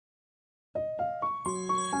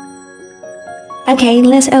Okay,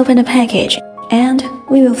 let's open the package, and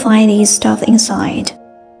we will find these stuff inside.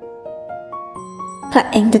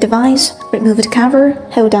 Plug in the device, remove the cover,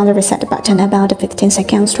 hold down the reset button about 15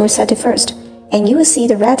 seconds to reset it first, and you will see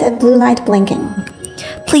the red and blue light blinking.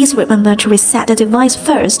 Please remember to reset the device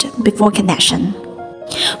first before connection.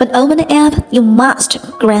 When opening the app, you must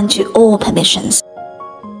grant you all permissions.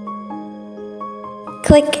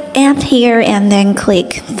 Click App here and then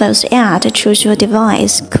click First Add to choose your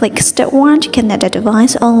device. Click Step 1 to connect the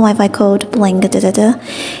device on Wi-Fi code blink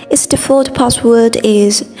Its default password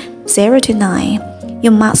is 029.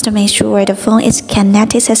 You must make sure the phone is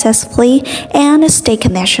connected successfully and stay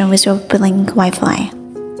connected with your Blink Wi-Fi.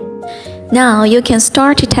 Now you can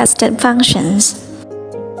start to test the functions.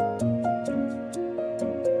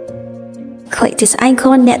 Click this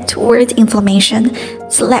icon Network Information.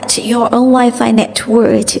 Select your own Wi-Fi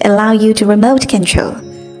network to allow you to remote control.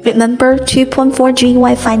 Remember, 2.4G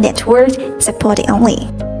Wi-Fi network supported only.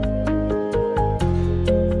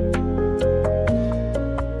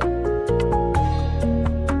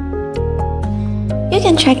 You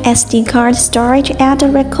can check SD card storage at the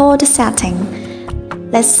record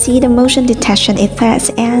setting. Let's see the motion detection effects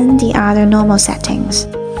and the other normal settings.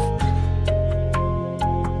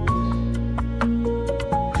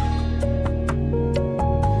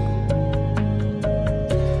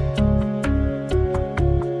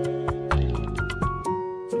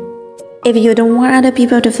 If you don't want other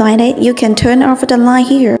people to find it, you can turn off the light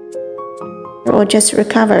here or just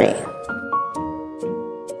recover it.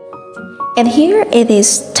 And here it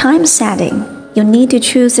is time setting. You need to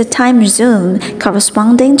choose the time zone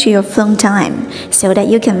corresponding to your phone time so that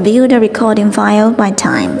you can view the recording file by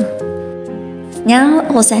time. Now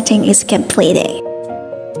all setting is completed.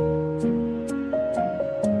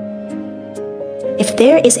 If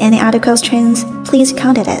there is any other questions, please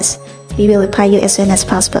contact us. We will reply you as soon as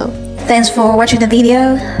possible. Thanks for watching the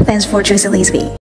video. Thanks for choosing Lizvie.